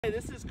Hey,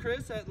 this is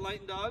Chris at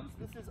Enlightened Dogs.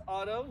 This is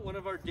Otto, one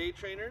of our day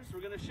trainers. We're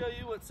going to show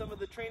you what some of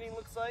the training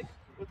looks like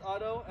with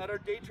Otto at our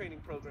day training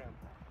program.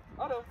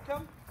 Otto,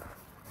 come.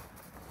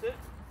 Sit.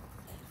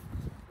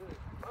 Good.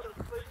 Otto,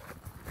 sit.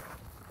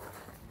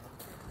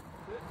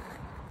 Sit.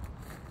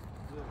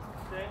 Good.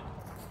 Stay.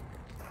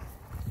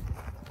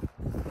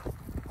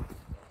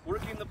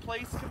 Working the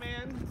place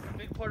command,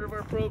 big part of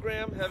our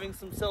program, having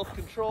some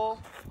self-control.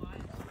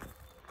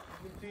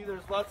 You can see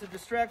there's lots of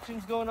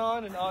distractions going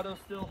on and Otto's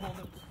still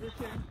holding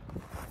position.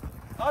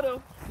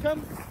 Otto,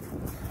 come.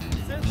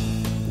 Sit.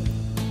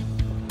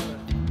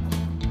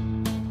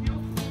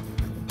 Heel.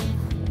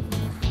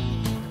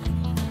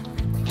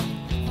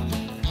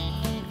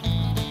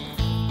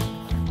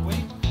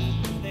 Wait.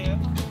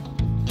 Stand.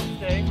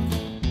 Stay.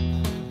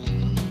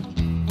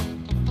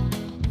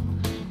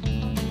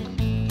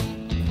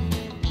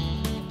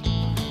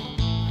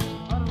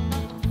 Otto,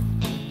 come.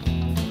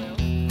 Down.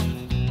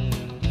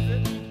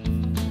 Sit.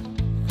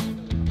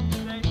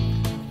 Stay.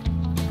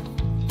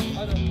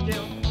 Otto,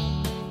 down.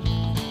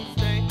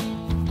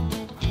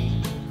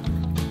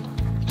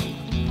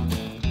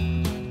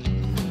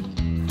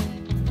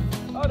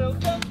 Otto,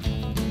 come.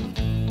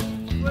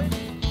 Wait.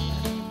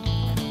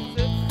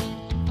 Sit.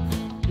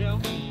 Down.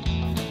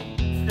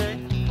 Stay.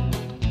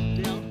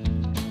 Down.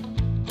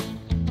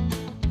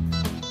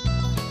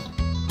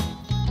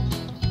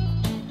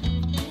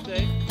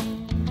 Stay.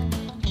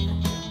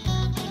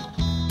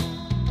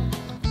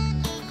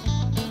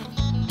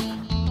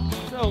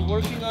 So,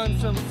 working on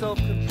some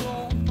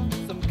self-control,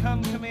 some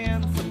come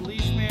commands, some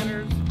leash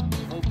manners,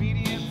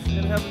 obedience,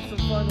 and having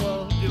some fun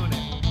while doing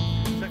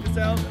it. Check us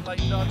out at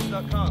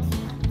enlighteneddogs.com.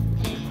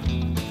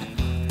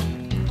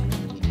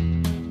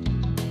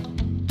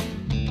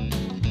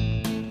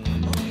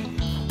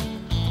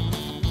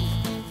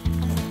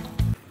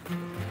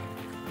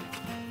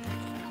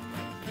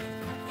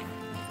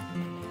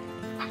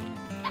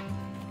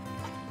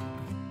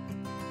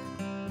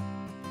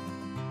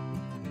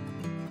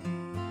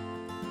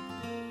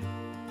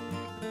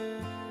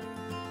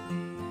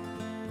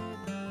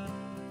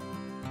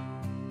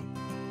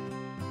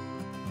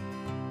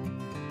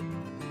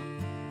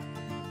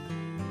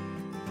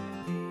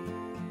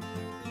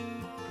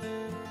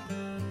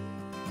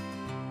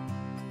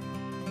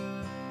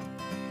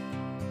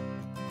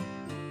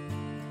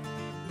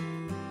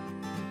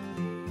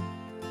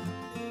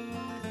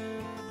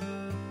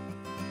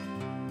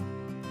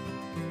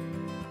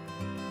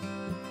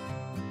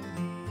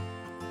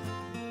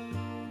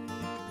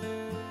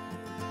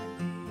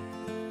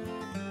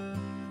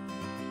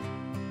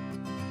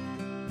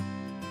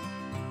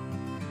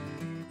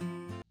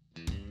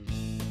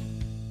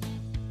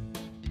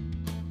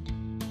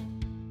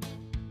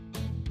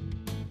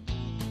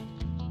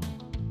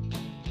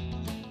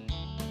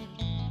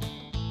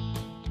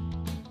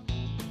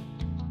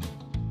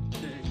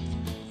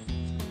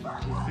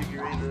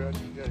 Refrigerator on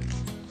you guys.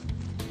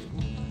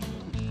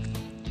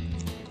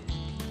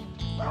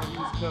 Don't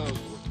use cones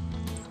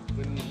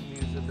when you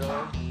use a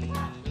dog.